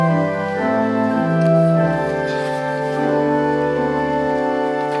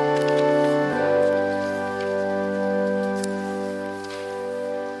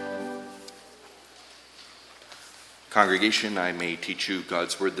congregation, I may teach you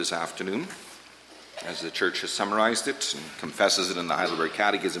God's Word this afternoon, as the church has summarized it and confesses it in the Heidelberg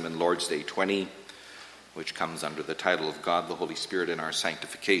Catechism in Lord's Day 20, which comes under the title of God the Holy Spirit in Our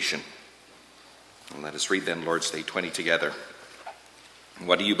Sanctification. And let us read then Lord's Day 20 together.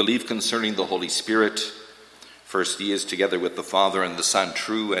 What do you believe concerning the Holy Spirit? First, he is together with the Father and the Son,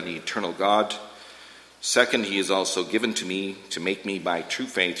 true and eternal God. Second, he is also given to me to make me by true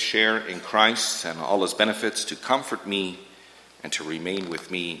faith share in Christ and all his benefits, to comfort me and to remain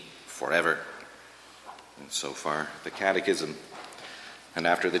with me forever. And so far, the Catechism. And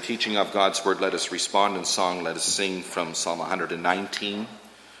after the teaching of God's Word, let us respond in song. Let us sing from Psalm 119,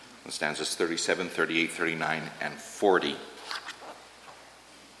 stanzas 37, 38, 39, and 40.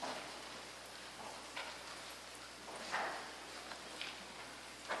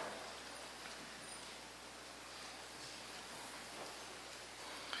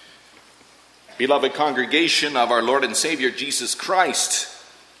 Beloved congregation of our Lord and Savior Jesus Christ,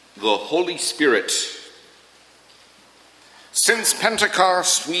 the Holy Spirit. Since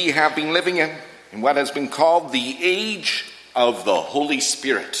Pentecost, we have been living in what has been called the age of the Holy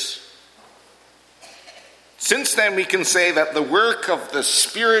Spirit. Since then, we can say that the work of the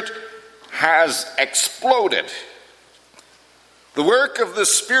Spirit has exploded. The work of the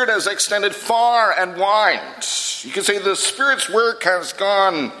Spirit has extended far and wide. You can say the Spirit's work has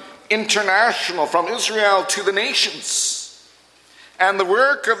gone international, from Israel to the nations. And the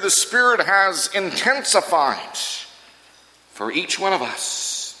work of the Spirit has intensified for each one of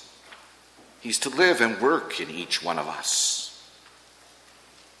us. He's to live and work in each one of us.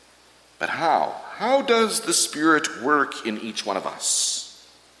 But how? How does the Spirit work in each one of us?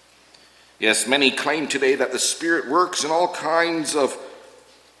 Yes, many claim today that the Spirit works in all kinds of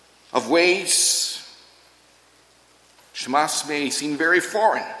ways, which to us may seem very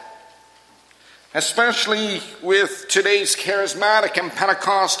foreign. Especially with today's charismatic and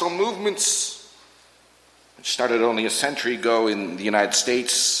Pentecostal movements, which started only a century ago in the United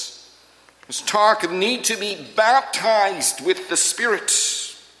States. There's talk of need to be baptized with the Spirit.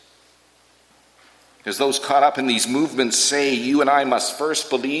 As those caught up in these movements say, you and I must first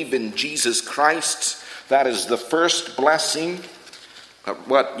believe in Jesus Christ. That is the first blessing. But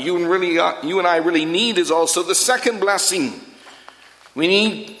what you and I really need is also the second blessing. We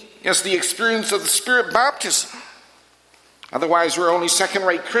need the experience of the Spirit baptism. Otherwise, we're only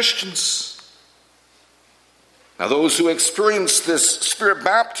second-rate Christians. Now, those who experience this Spirit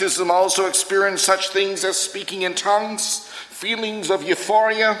baptism also experience such things as speaking in tongues, feelings of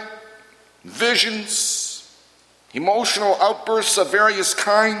euphoria, visions, emotional outbursts of various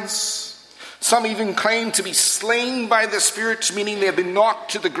kinds. Some even claim to be slain by the Spirit, meaning they have been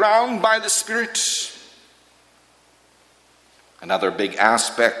knocked to the ground by the Spirit. Another big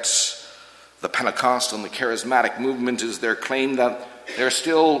aspect of the Pentecostal and the charismatic movement is their claim that they're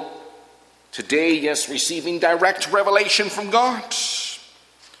still today, receiving direct revelation from God.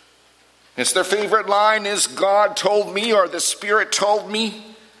 Their favorite line is, God told me, or the Spirit told me.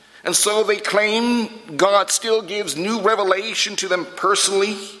 And so they claim God still gives new revelation to them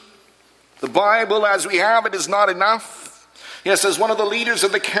personally. The Bible as we have it is not enough. Yes, as one of the leaders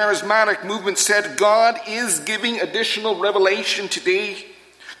of the charismatic movement said, God is giving additional revelation today.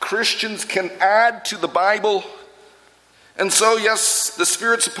 Christians can add to the Bible. And so, yes, the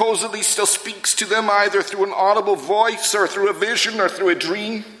Spirit supposedly still speaks to them either through an audible voice or through a vision or through a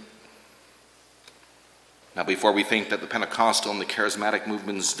dream. Now, before we think that the Pentecostal and the charismatic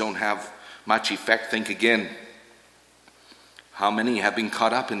movements don't have much effect, think again. How many have been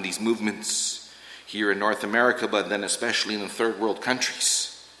caught up in these movements here in North America, but then especially in the third world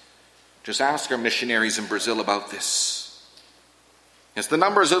countries? Just ask our missionaries in Brazil about this. Yes, the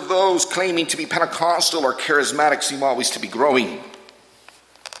numbers of those claiming to be Pentecostal or charismatic seem always to be growing.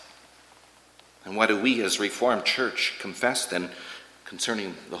 And what do we as Reformed Church confess then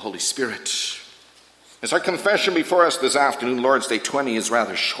concerning the Holy Spirit? As our confession before us this afternoon, Lord's Day 20, is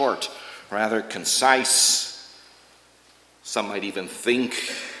rather short, rather concise. Some might even think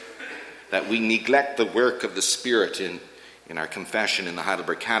that we neglect the work of the Spirit in our confession in the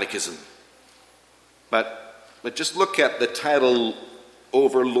Heidelberg Catechism. But just look at the title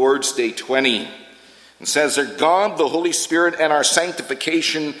over Lord's Day 20. It says there, God, the Holy Spirit, and our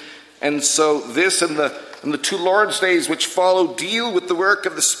sanctification. And so this and the two Lord's Days which follow deal with the work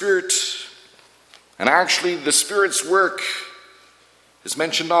of the Spirit. And actually, the Spirit's work is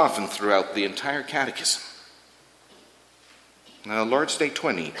mentioned often throughout the entire Catechism. Now, Lord's Day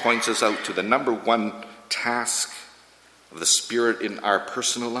 20 points us out to the number one task of the Spirit in our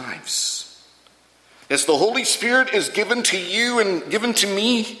personal lives. Yes, the Holy Spirit is given to you and given to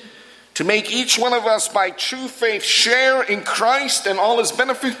me to make each one of us by true faith share in Christ and all his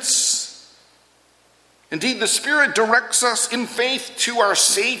benefits. Indeed, the Spirit directs us in faith to our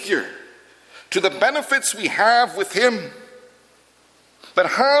Savior, to the benefits we have with him. But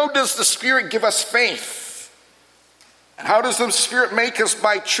how does the Spirit give us faith? And how does the Spirit make us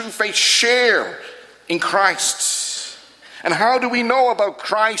by true faith share in Christ? And how do we know about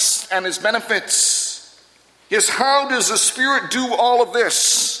Christ and his benefits? Yes, how does the Spirit do all of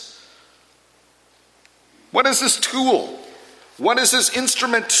this? What is this tool? What is this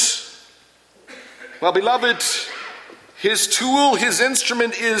instrument? Well, beloved, his tool, his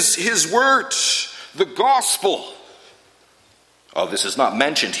instrument is his word, the gospel. Oh, this is not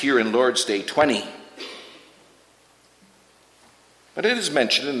mentioned here in Lord's Day 20. But it is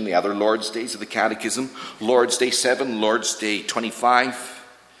mentioned in the other Lord's Days of the Catechism, Lord's Day 7, Lord's Day 25.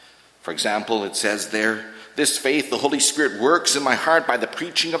 For example, it says there, this faith the Holy Spirit works in my heart by the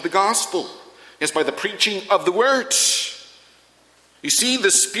preaching of the gospel. Yes, by the preaching of the word. You see,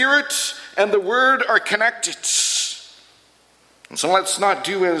 the Spirit and the word are connected. And so let's not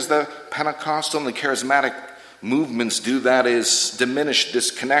do as the Pentecostal and the charismatic movements do, that is, diminish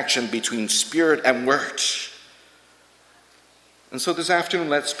this connection between Spirit and word. And so this afternoon,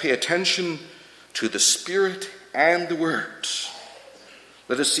 let's pay attention to the Spirit and the word.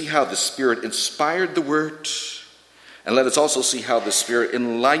 Let us see how the Spirit inspired the word. And let us also see how the Spirit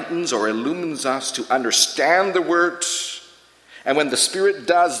enlightens or illumines us to understand the word. And when the Spirit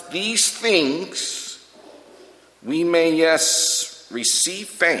does these things, we may, yes, receive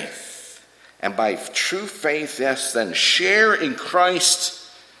faith. And by true faith, yes, then share in Christ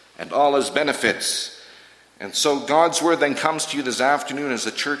and all his benefits. And so God's word then comes to you this afternoon as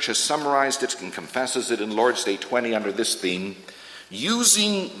the church has summarized it and confesses it in Lord's Day 20 under this theme.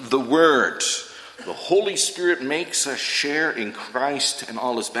 Using the word, the Holy Spirit makes us share in Christ and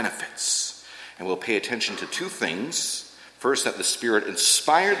all his benefits. And we'll pay attention to two things. First, that the Spirit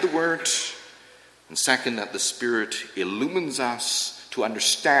inspired the word. And second, that the Spirit illumines us to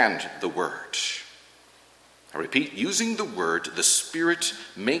understand the word. I repeat, using the word, the Spirit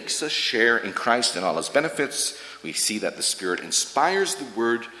makes us share in Christ and all his benefits. We see that the Spirit inspires the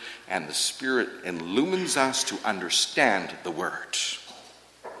word and the Spirit illumines us to understand the word.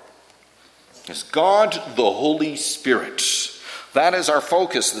 Yes, God, the Holy Spirit. That is our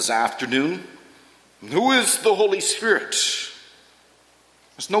focus this afternoon. Who is the Holy Spirit?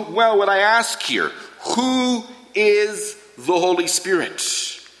 Let's note well what I ask here. Who is the Holy Spirit?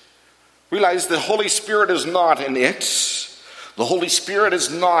 Realize the Holy Spirit is not an it. The Holy Spirit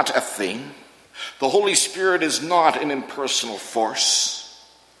is not a thing. The Holy Spirit is not an impersonal force.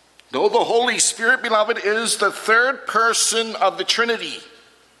 No, the Holy Spirit, beloved, is the third person of the Trinity.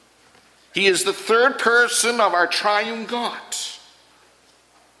 He is the third person of our triune God.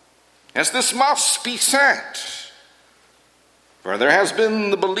 Yes, this must be said. For there has been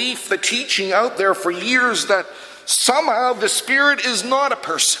the belief, the teaching out there for years that somehow the Spirit is not a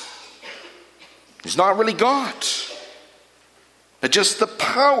person. He's not really God, but just the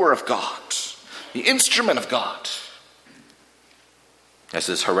power of God, the instrument of God. As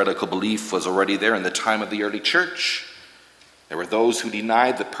this heretical belief was already there in the time of the early church, there were those who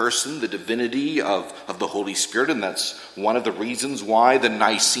denied the person, the divinity of the Holy Spirit, and that's one of the reasons why the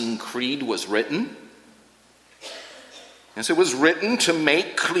Nicene Creed was written. As it was written to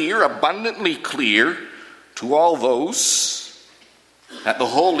make clear, abundantly clear, to all those that the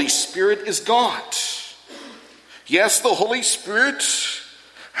Holy Spirit is God. Yes, the Holy Spirit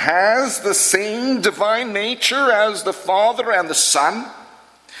has the same divine nature as the Father and the Son.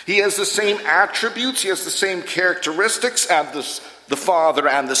 He has the same attributes, he has the same characteristics as the Father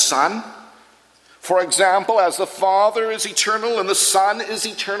and the Son. For example, as the Father is eternal and the Son is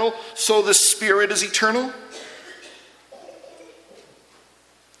eternal, so the Spirit is eternal.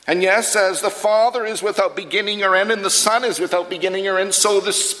 And yes, as the Father is without beginning or end and the Son is without beginning or end, so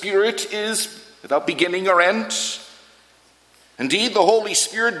the Spirit is without beginning or end. Indeed, the Holy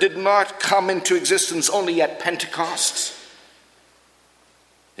Spirit did not come into existence only at Pentecost.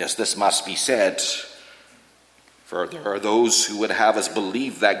 Yes, this must be said, for there are those who would have us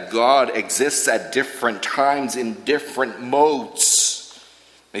believe that God exists at different times in different modes.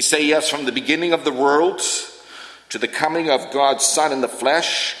 They say, yes, from the beginning of the world to the coming of God's Son in the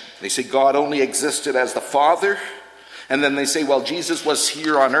flesh, they say God only existed as the Father. And then they say, well, Jesus was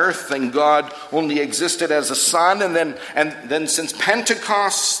here on earth and God only existed as the Son. And then since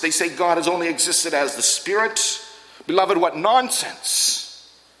Pentecost, they say God has only existed as the Spirit. Beloved, what nonsense.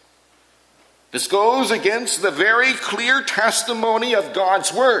 This goes against the very clear testimony of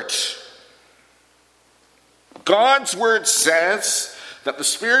God's Word. God's Word says that the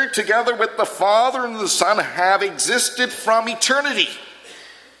Spirit together with the Father and the Son have existed from eternity.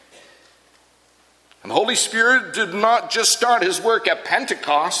 And the Holy Spirit did not just start his work at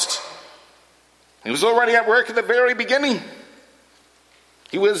Pentecost. He was already at work at the very beginning.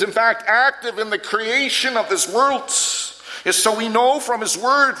 He was in fact active in the creation of this world. Yes, so we know from his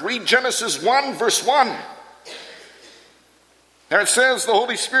word, read Genesis 1 verse 1. There it says the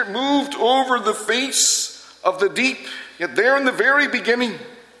Holy Spirit moved over the face of the deep. Yet there in the very beginning,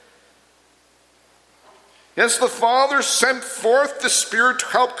 yes, the Father sent forth the Spirit to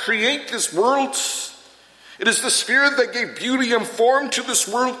help create this world. It is the Spirit that gave beauty and form to this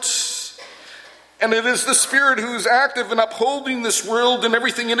world. And it is the Spirit who is active in upholding this world and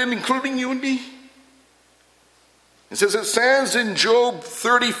everything in it, including you and me. It says in Job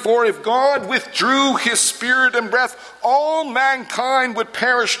 34, if God withdrew his Spirit and breath, all mankind would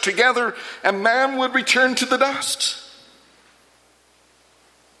perish together and man would return to the dust.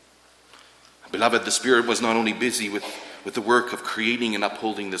 Beloved, the Spirit was not only busy with the work of creating and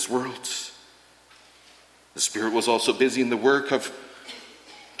upholding this world. The Spirit was also busy in the work of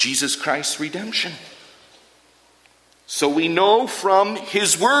Jesus Christ's redemption. So we know from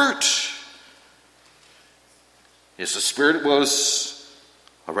his word. Yes, the Spirit was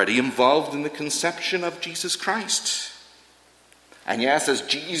already involved in the conception of Jesus Christ. And yes, as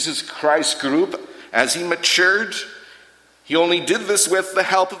Jesus Christ grew up, as he matured, he only did this with the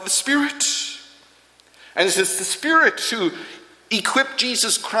help of the Spirit. And it is the Spirit who equipped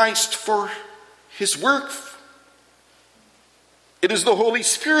Jesus Christ for his work. It is the Holy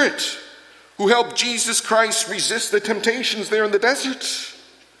Spirit who helped Jesus Christ resist the temptations there in the desert.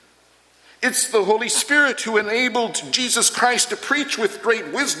 It's the Holy Spirit who enabled Jesus Christ to preach with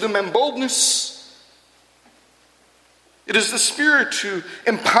great wisdom and boldness. It is the Spirit who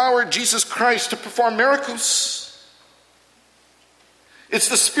empowered Jesus Christ to perform miracles. It's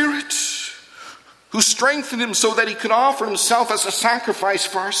the Spirit who strengthened him so that he could offer himself as a sacrifice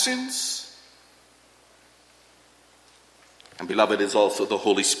for our sins. And beloved, is also the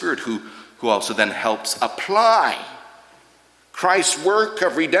Holy Spirit who also then helps apply Christ's work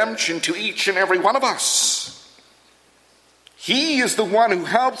of redemption to each and every one of us. He is the one who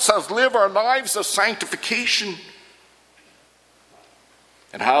helps us live our lives of sanctification.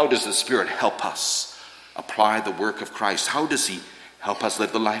 And how does the Spirit help us apply the work of Christ? How does he help us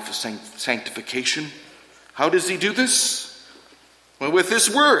live the life of sanctification? How does he do this? Well, with his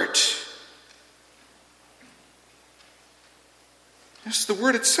word. Yes, the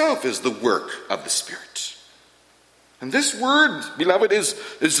word itself is the work of the Spirit. And this word, beloved, is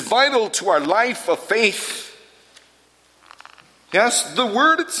vital to our life of faith. Yes, the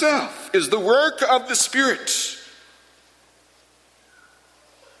word itself is the work of the Spirit.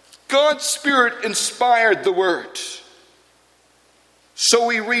 God's Spirit inspired the word. So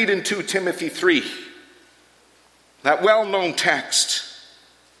we read in 2 Timothy 3, that well-known text,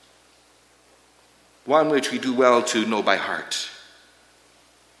 one which we do well to know by heart.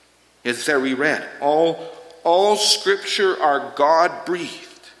 It's there we read, all scripture are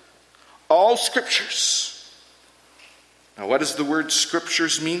God-breathed. All scriptures. Now what does the word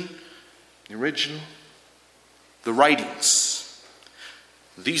scriptures mean? The original. The writings.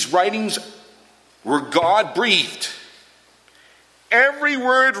 These writings were God-breathed. Every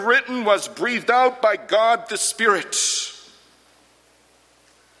word written was breathed out by God the Spirit.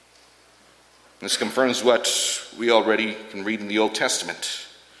 This confirms what we already can read in the Old Testament.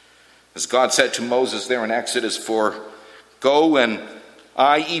 As God said to Moses there in Exodus 4, go and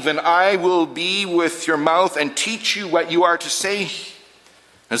I will be with your mouth and teach you what you are to say.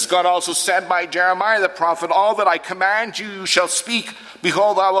 As God also said by Jeremiah the prophet, all that I command you, you shall speak.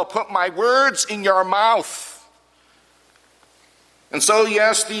 Behold, I will put my words in your mouth. And so,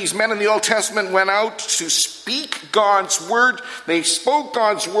 yes, these men in the Old Testament went out to speak God's word. They spoke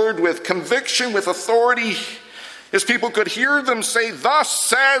God's word with conviction, with authority. His people could hear them say, thus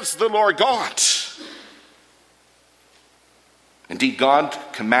says the Lord God. Indeed, God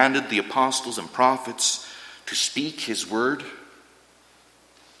commanded the apostles and prophets to speak his word.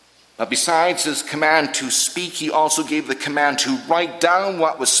 But besides his command to speak, he also gave the command to write down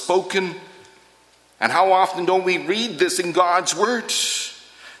what was spoken. And how often don't we read this in God's word?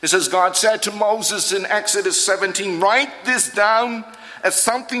 It says, God said to Moses in Exodus 17, write this down as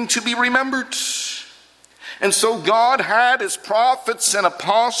something to be remembered. And so God had his prophets and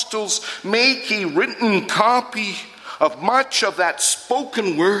apostles make a written copy of much of that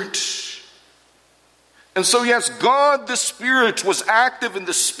spoken word. And so, yes, God the Spirit was active in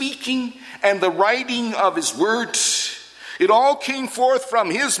the speaking and the writing of his word. It all came forth from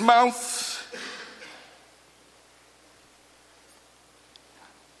his mouth.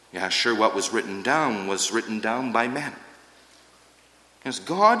 Yeah, sure, what was written down by men. As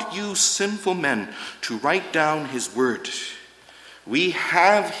God used sinful men to write down his word, we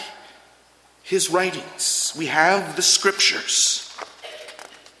have his writings. We have the scriptures.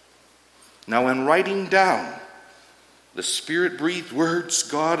 Now, in writing down the Spirit-breathed words,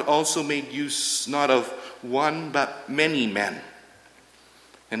 God also made use not of one but many men.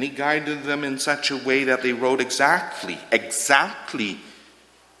 And he guided them in such a way that they wrote exactly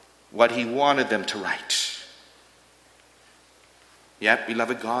what he wanted them to write. Yet,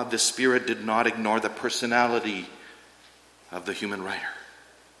 beloved, God, the Spirit did not ignore the personality of the human writer.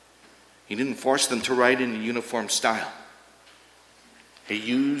 He didn't force them to write in a uniform style. He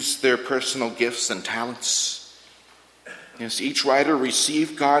used their personal gifts and talents. Yes, each writer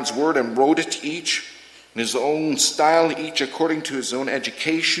received God's word and wrote it each in his own style, each according to his own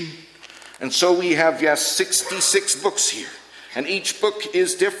education. And so we have, 66 books here. And each book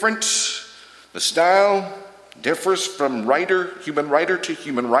is different. The style differs from human writer to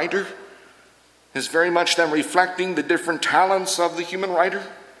human writer. Is very much then reflecting the different talents of the human writer,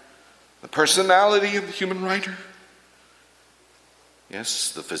 the personality of the human writer.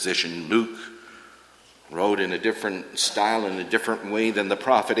 Yes, the physician Luke wrote in a different style, in a different way than the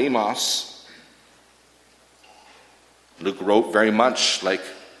prophet Amos. Luke wrote very much like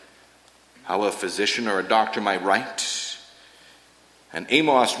how a physician or a doctor might write. And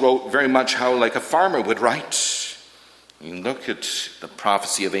Amos wrote very much how like a farmer would write. You look at the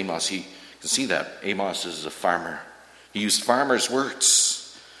prophecy of Amos, you can see that Amos is a farmer. He used farmers'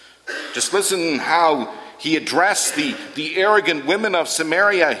 words. Just listen how he addressed the arrogant women of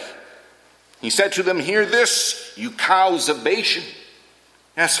Samaria. He said to them, "Hear this, you cows of Bashan."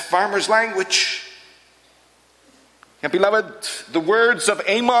 That's farmer's language. And beloved, the words of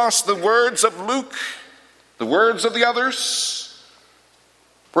Amos, the words of Luke, the words of the others,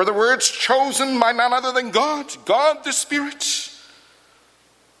 were the words chosen by none other than God the Spirit.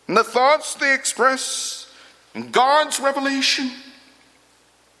 And the thoughts they express in God's revelation.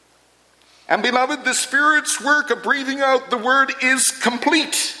 And beloved, the Spirit's work of breathing out the word is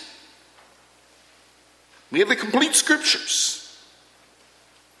complete. We have the complete scriptures.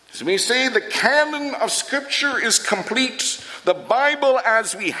 As we say, the canon of Scripture is complete. The Bible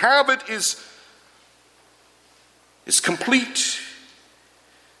as we have it is complete.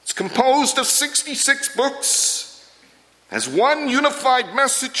 It's composed of 66 books. As one unified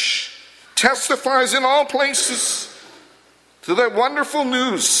message testifies in all places to that wonderful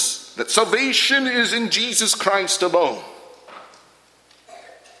news that salvation is in Jesus Christ alone.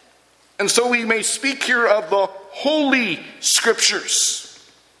 And so we may speak here of the Holy Scriptures.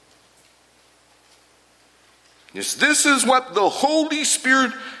 Yes, this is what the Holy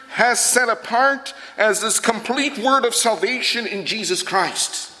Spirit has set apart as this complete word of salvation in Jesus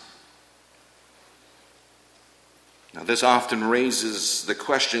Christ. Now, this often raises the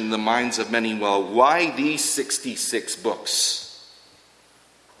question in the minds of many, well, why these 66 books?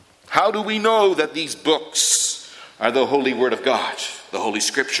 How do we know that these books are the Holy Word of God, the Holy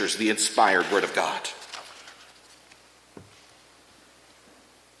Scriptures, the inspired Word of God?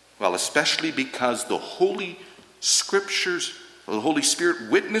 Well, especially because the Holy Scriptures, the Holy Spirit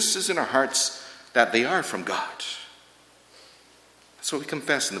witnesses in our hearts that they are from God. That's what we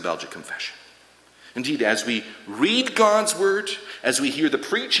confess in the Belgic Confession. Indeed, as we read God's Word, as we hear the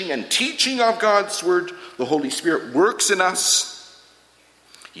preaching and teaching of God's Word, the Holy Spirit works in us.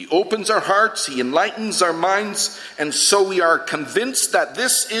 He opens our hearts, He enlightens our minds, and so we are convinced that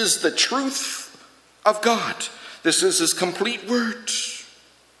this is the truth of God. This is His complete Word.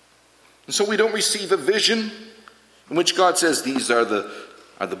 And so we don't receive a vision in which God says, these are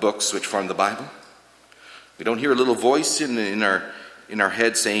the books which form the Bible. We don't hear a little voice in our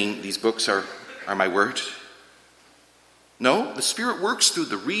head saying, these books are my word. No, the Spirit works through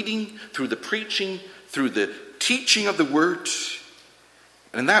the reading, through the preaching, through the teaching of the word.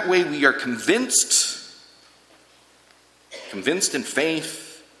 And in that way we are convinced in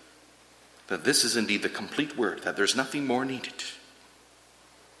faith that this is indeed the complete word, that there's nothing more needed.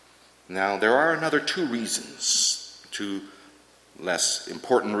 Now, there are another two less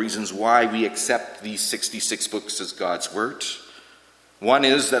important reasons why we accept these 66 books as God's word. One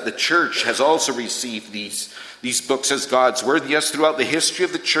is that the church has also received these books as God's word. Yes, throughout the history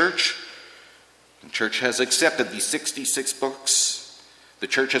of the church has accepted these 66 books. The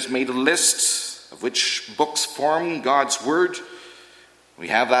church has made a list of which books form God's word. We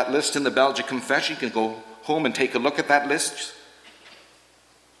have that list in the Belgic Confession. You can go home and take a look at that list.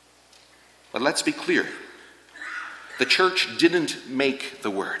 But let's be clear. The church didn't make the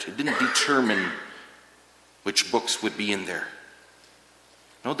word. It didn't determine which books would be in there.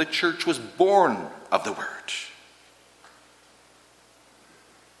 No, the church was born of the Word.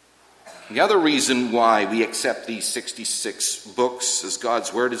 The other reason why we accept these 66 books as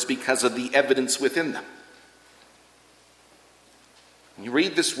God's Word is because of the evidence within them. When you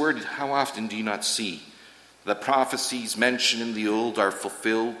read this Word, how often do you not see the prophecies mentioned in the Old are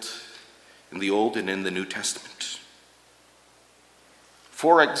fulfilled in the Old and in the New Testament?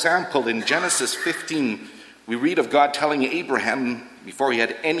 For example, in Genesis 15, we read of God telling Abraham, before he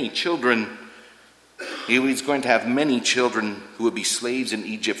had any children, he was going to have many children who would be slaves in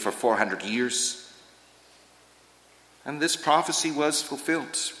Egypt for 400 years. And this prophecy was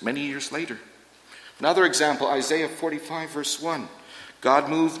fulfilled many years later. Another example, Isaiah 45, verse 1. God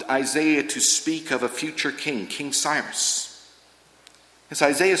moved Isaiah to speak of a future king, King Cyrus. As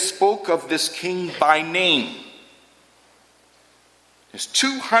Isaiah spoke of this king by name. It's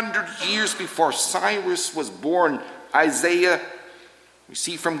 200 years before Cyrus was born, Isaiah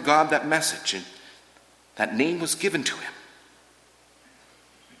received from God that message, and that name was given to him.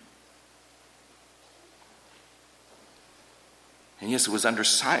 And yes, it was under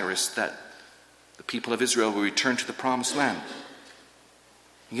Cyrus that the people of Israel will return to the promised land.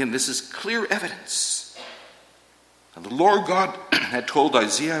 Again, this is clear evidence. And the Lord God had told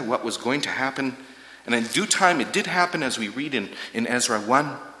Isaiah what was going to happen, and in due time it did happen, as we read in Ezra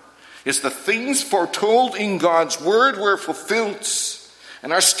 1. It's the things foretold in God's Word were fulfilled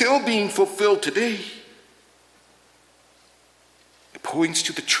and are still being fulfilled today. It points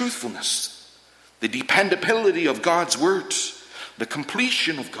to the truthfulness, the dependability of God's Word, the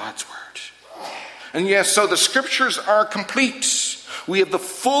completion of God's Word. And yes, so the Scriptures are complete. We have the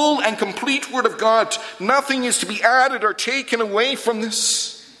full and complete Word of God. Nothing is to be added or taken away from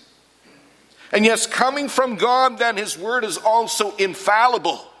this. And yes, coming from God, then His Word is also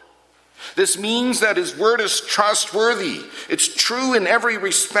infallible. This means that His Word is trustworthy. It's true in every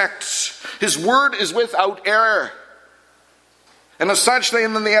respect. His Word is without error. And as such,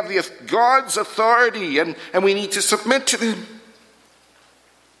 then they have God's authority, and we need to submit to them.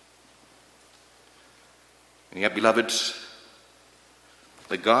 And yet, beloved,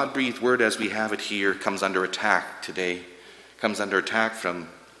 the God-breathed Word as we have it here comes under attack today. Comes under attack from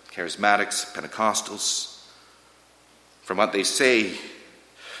charismatics, Pentecostals. From what they say,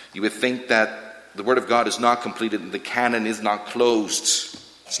 you would think that the Word of God is not completed and the canon is not closed.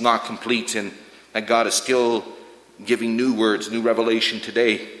 It's not complete, and that God is still giving new words, new revelation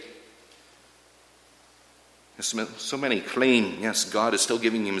today. So many claim, yes, God is still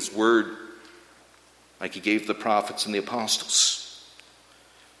giving him His Word like He gave the prophets and the apostles.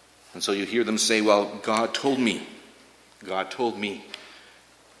 And so you hear them say, well, God told me. God told me.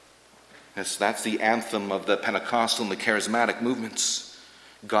 Yes, that's the anthem of the Pentecostal and the charismatic movements.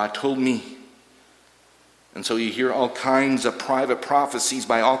 God told me. And so you hear all kinds of private prophecies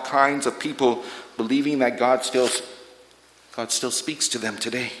by all kinds of people believing that God still speaks to them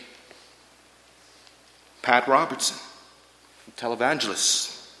today. Pat Robertson,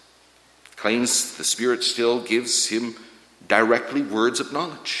 televangelist, claims the Spirit still gives him directly words of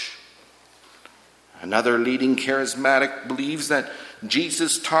knowledge. Another leading charismatic believes that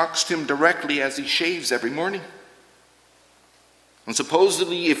Jesus talks to him directly as he shaves every morning. And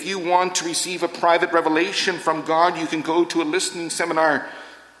supposedly, if you want to receive a private revelation from God, you can go to a listening seminar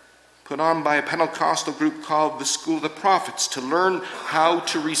put on by a Pentecostal group called the School of the Prophets to learn how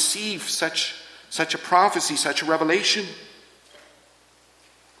to receive such a prophecy, such a revelation.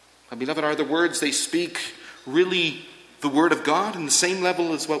 Now, beloved, are the words they speak really the Word of God in the same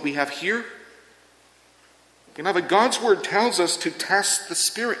level as what we have here? Beloved, God's Word tells us to test the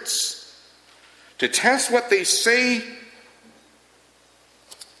spirits, to test what they say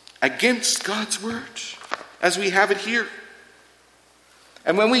against God's Word, as we have it here.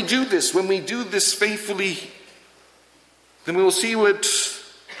 And when we do this faithfully, then we will see what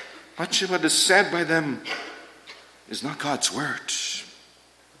much of what is said by them is not God's Word.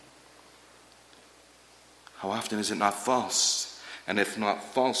 How often is it not false? And if not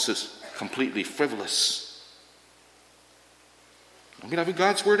false, it's completely frivolous. Beloved,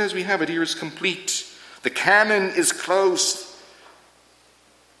 God's Word as we have it here is complete. The canon is closed.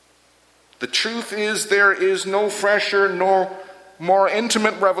 The truth is there is no fresher nor more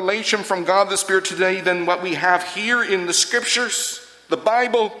intimate revelation from God the Spirit today than what we have here in the Scriptures, the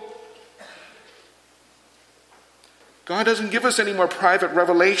Bible. God doesn't give us any more private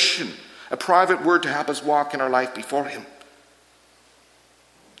revelation, a private word to help us walk in our life before Him.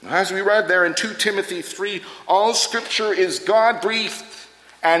 As we read there in 2 Timothy 3, all Scripture is God-breathed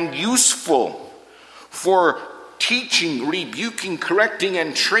and useful for teaching, rebuking, correcting,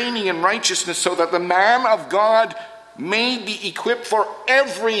 and training in righteousness, so that the man of God may be equipped for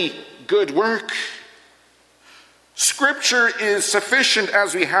every good work. Scripture is sufficient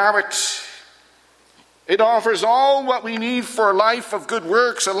as we have it. It offers all what we need for a life of good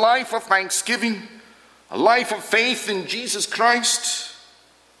works, a life of thanksgiving, a life of faith in Jesus Christ.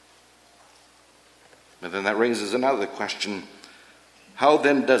 But then that raises another question. How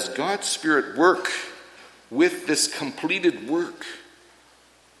then does God's Spirit work with this completed work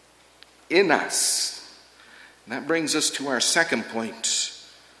in us? And that brings us to our second point.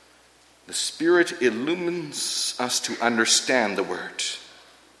 The Spirit illumines us to understand the Word.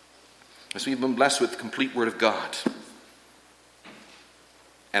 As we've been blessed with the complete Word of God.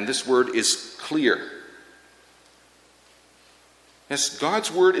 And this Word is clear. Yes,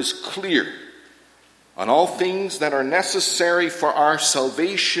 God's Word is clear on all things that are necessary for our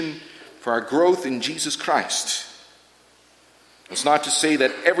salvation, for our growth in Jesus Christ. It's not to say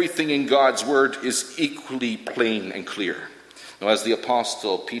that everything in God's Word is equally plain and clear. Now, as the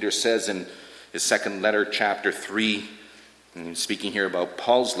Apostle Peter says in his second letter, chapter 3, and speaking here about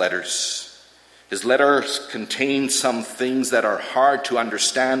Paul's letters, his letters contain some things that are hard to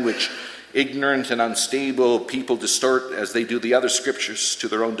understand, which ignorant and unstable people distort as they do the other scriptures to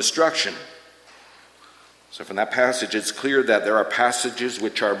their own destruction. So from that passage, it's clear that there are passages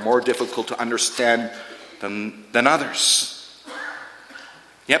which are more difficult to understand than others.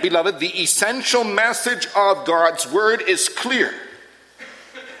 Yet, beloved, the essential message of God's Word is clear.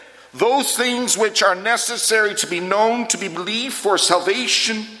 Those things which are necessary to be known, to be believed for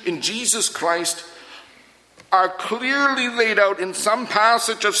salvation in Jesus Christ are clearly laid out in some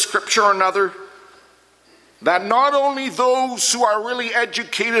passage of Scripture or another, that not only those who are really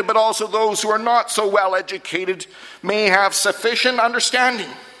educated, but also those who are not so well educated may have sufficient understanding.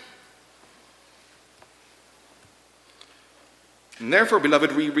 And therefore,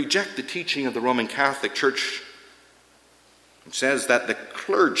 beloved, we reject the teaching of the Roman Catholic Church, which says that the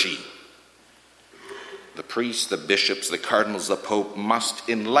clergy, the priests, the bishops, the cardinals, the pope, must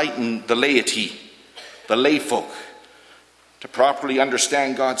enlighten the laity, the layfolk, to properly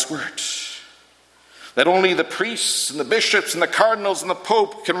understand God's Word. That only the priests and the bishops and the cardinals and the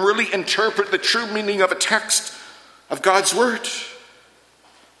pope can really interpret the true meaning of a text of God's Word.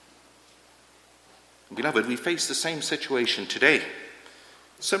 Beloved, we face the same situation today.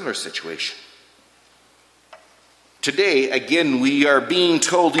 Similar situation. Today, again, we are being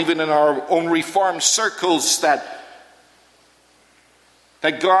told, even in our own Reformed circles, that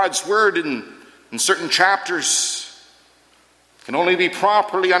God's Word in certain chapters can only be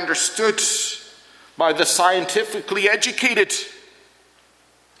properly understood by the scientifically educated.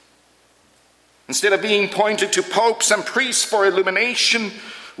 Instead of being pointed to popes and priests for illumination,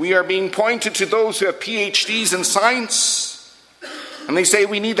 we are being pointed to those who have PhDs in science. And they say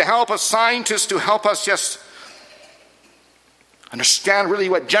we need the help of scientists to help us just understand really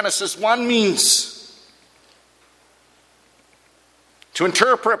what Genesis 1 means. To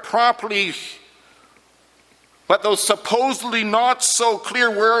interpret properly what those supposedly not so clear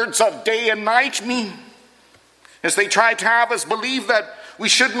words of day and night mean. As they try to have us believe that we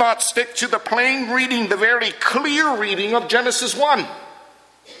should not stick to the plain reading, the very clear reading of Genesis 1.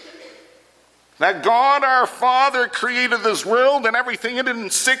 That God our Father created this world and everything in it in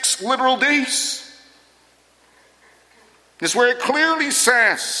 6 literal days. It's where it clearly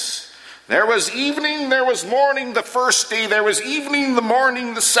says, there was evening, there was morning the first day, there was evening, the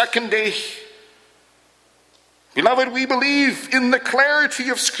morning, the second day. Beloved, we believe in the clarity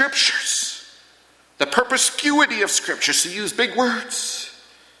of Scriptures, the perspicuity of Scriptures, to use big words.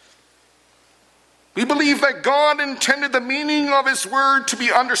 We believe that God intended the meaning of His Word to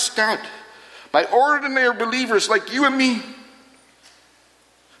be understood by ordinary believers like you and me.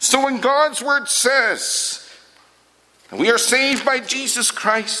 So when God's Word says that we are saved by Jesus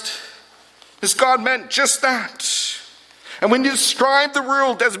Christ, as God meant just that. And when He described the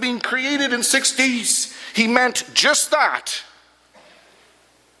world as being created in 6 days, He meant just that.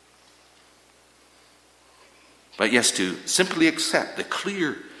 But yes, to simply accept the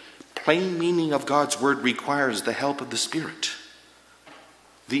clear, plain meaning of God's Word requires the help of the Spirit.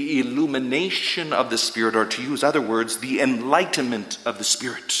 The illumination of the Spirit, or to use other words, the enlightenment of the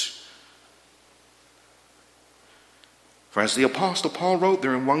Spirit. For as the Apostle Paul wrote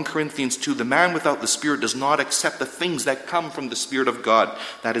there in 1 Corinthians 2, the man without the Spirit does not accept the things that come from the Spirit of God.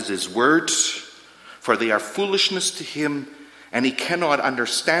 That is His Word. For they are foolishness to him, and he cannot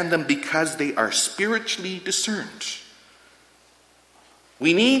understand them because they are spiritually discerned.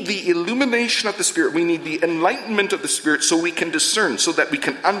 We need the illumination of the Spirit. We need the enlightenment of the Spirit so we can discern, so that we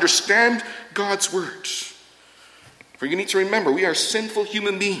can understand God's Word. For you need to remember, we are sinful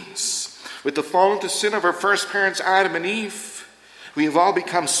human beings. With the fall into sin of our first parents, Adam and Eve, we have all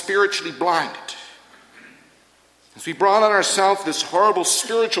become spiritually blinded. As we brought on ourselves this horrible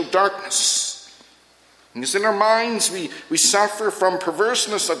spiritual darkness, and as in our minds we suffer from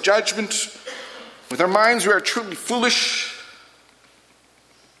perverseness of judgment. With our minds we are truly foolish.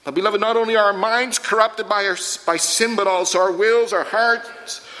 But beloved, not only are our minds corrupted by sin, but also our wills, our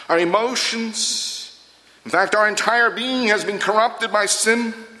hearts, our emotions. In fact, our entire being has been corrupted by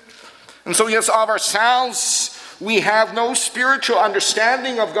sin. And so, yes, of ourselves, we have no spiritual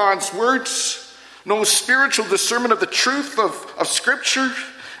understanding of God's words, no spiritual discernment of the truth of Scripture.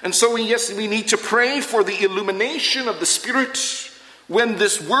 And so, yes, we need to pray for the illumination of the Spirit when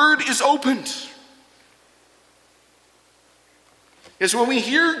this word is opened. Yes, when we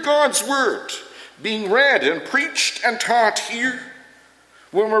hear God's word being read and preached and taught here,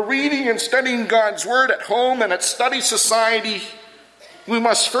 when we're reading and studying God's word at home and at study society, we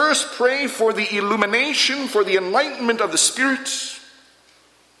must first pray for the illumination, for the enlightenment of the Spirit.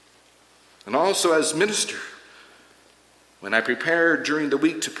 And also as minister, when I prepare during the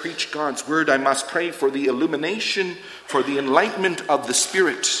week to preach God's word, I must pray for the illumination, for the enlightenment of the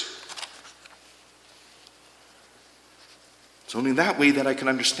Spirit. It's only that way that I can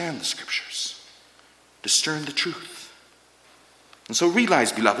understand the Scriptures, discern the truth. And so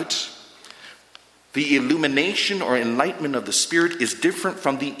realize, beloved, the illumination or enlightenment of the Spirit is different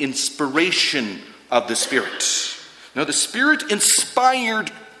from the inspiration of the Spirit. Now, the Spirit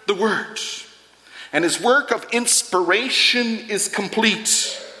inspired the Word, and His work of inspiration is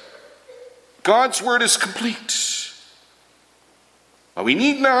complete. God's Word is complete. What we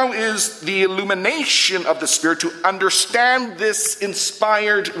need now is the illumination of the Spirit to understand this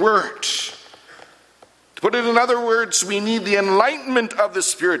inspired Word. To put it in other words, we need the enlightenment of the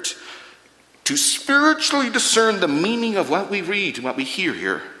Spirit to spiritually discern the meaning of what we read and what we hear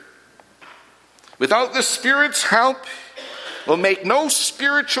here. Without the Spirit's help, it will make no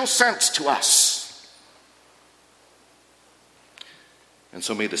spiritual sense to us. And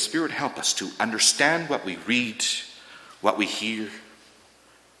so may the Spirit help us to understand what we read, what we hear,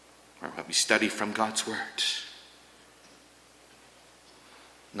 or what we study from God's Word.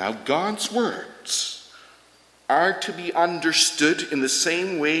 Now, God's words are to be understood in the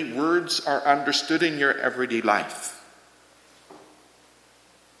same way words are understood in your everyday life.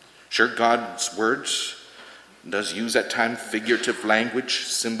 Sure, God's words does use at times figurative language,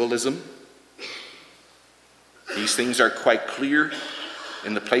 symbolism. These things are quite clear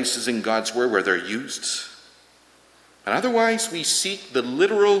in the places in God's word where they're used. And otherwise, we seek the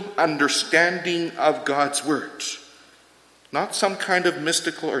literal understanding of God's word, not some kind of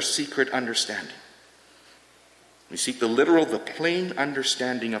mystical or secret understanding. We seek the literal, the plain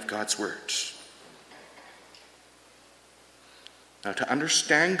understanding of God's words. Now, to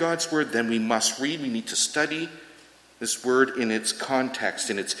understand God's word, then we must read, we need to study this word in its context,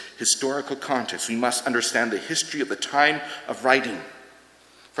 in its historical context. We must understand the history of the time of writing.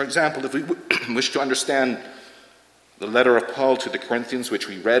 For example, if we wish to understand the letter of Paul to the Corinthians, which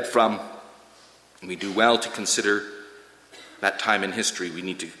we read from, we do well to consider that time in history. We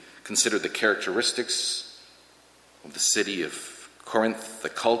need to consider the characteristics of the city of Corinth, the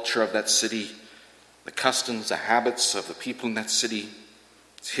culture of that city, the customs, the habits of the people in that city,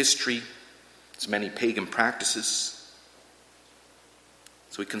 its history, its many pagan practices.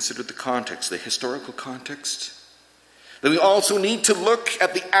 So we consider the context, the historical context. Then we also need to look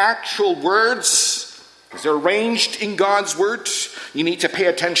at the actual words as they're arranged in God's word. You need to pay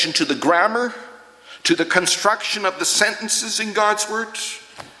attention to the grammar, to the construction of the sentences in God's word.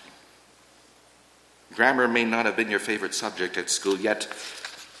 Grammar may not have been your favorite subject at school, yet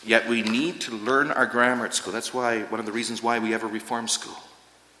we need to learn our grammar at school. That's why one of the reasons why we have a reform school.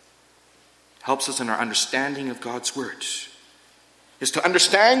 Helps us in our understanding of God's word. Is to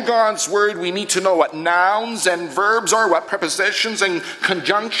understand God's word, we need to know what nouns and verbs are, what prepositions and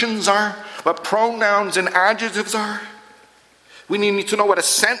conjunctions are, what pronouns and adjectives are. We need to know what a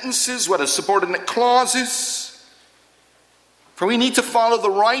sentence is, what a subordinate clause is. For we need to follow the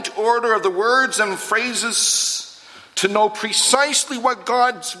right order of the words and phrases to know precisely what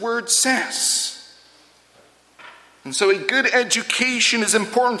God's word says. And so a good education is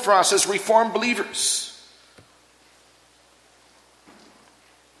important for us as Reformed believers.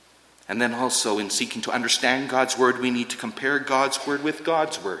 And then also in seeking to understand God's word, we need to compare God's word with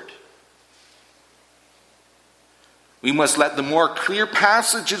God's word. We must let the more clear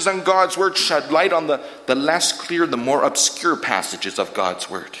passages on God's word shed light on the less clear, the more obscure passages of God's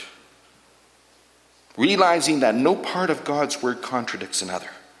word. Realizing that no part of God's word contradicts another.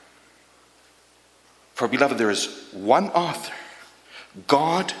 For beloved, there is one author,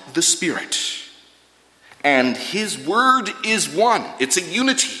 God the Spirit. And his word is one. It's a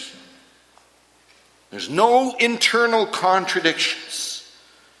unity. There's no internal contradictions.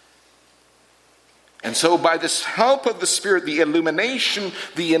 And so by this help of the Spirit, the illumination,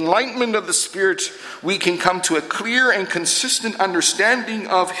 the enlightenment of the Spirit, we can come to a clear and consistent understanding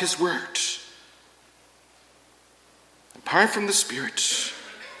of his word. Apart from the Spirit,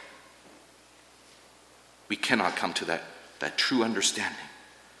 we cannot come to that true understanding.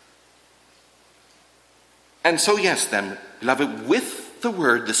 And so yes, then, beloved, with the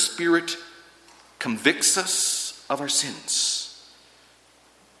word, the Spirit convicts us of our sins.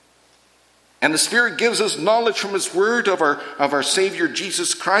 And the Spirit gives us knowledge from his word of our Savior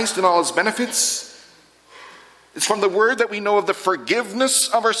Jesus Christ and all his benefits. It's from the word that we know of the forgiveness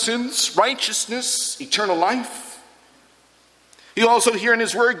of our sins, righteousness, eternal life. He also here in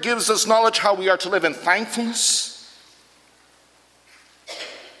his word gives us knowledge how we are to live in thankfulness.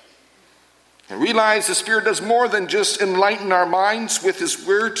 And realize the Spirit does more than just enlighten our minds with his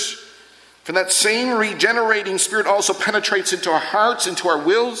word. For that same regenerating Spirit also penetrates into our hearts, into our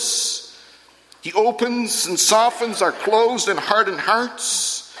wills. He opens and softens our closed and hardened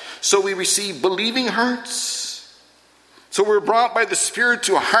hearts, so we receive believing hearts. So we're brought by the Spirit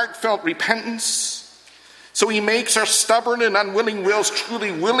to a heartfelt repentance. So he makes our stubborn and unwilling wills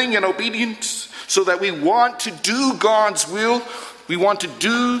truly willing and obedient, so that we want to do God's will. We want to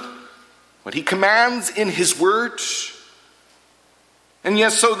do what he commands in his word. And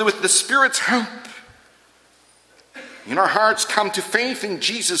yes, so that with the Spirit's help, in our hearts come to faith in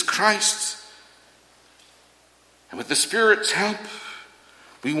Jesus Christ. And with the Spirit's help,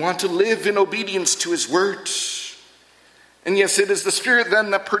 we want to live in obedience to his word. And yes, it is the Spirit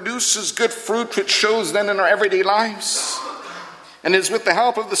then that produces good fruit, which shows then in our everyday lives. And it is with the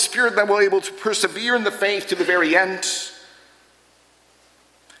help of the Spirit that we're able to persevere in the faith to the very end.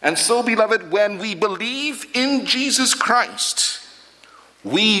 And so, beloved, when we believe in Jesus Christ,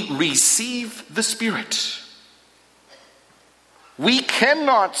 we receive the Spirit. We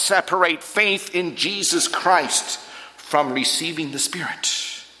cannot separate faith in Jesus Christ from receiving the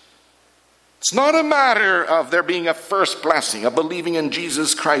Spirit. It's not a matter of there being a first blessing, of believing in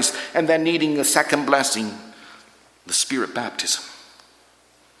Jesus Christ, and then needing a second blessing, the Spirit baptism.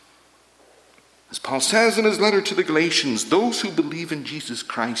 As Paul says in his letter to the Galatians, those who believe in Jesus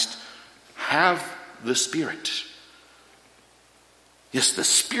Christ have the Spirit. Yes, the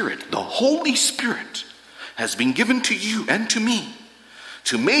Spirit, the Holy Spirit, has been given to you and to me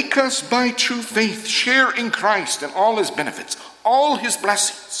to make us by true faith share in Christ and all his benefits, all his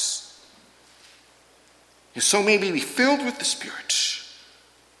blessings. And so may we be filled with the Spirit.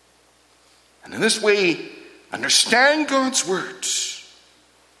 And in this way, understand God's word.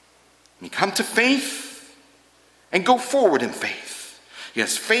 We come to faith and go forward in faith.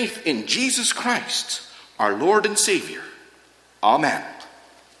 Yes, faith in Jesus Christ, our Lord and Savior. Amen.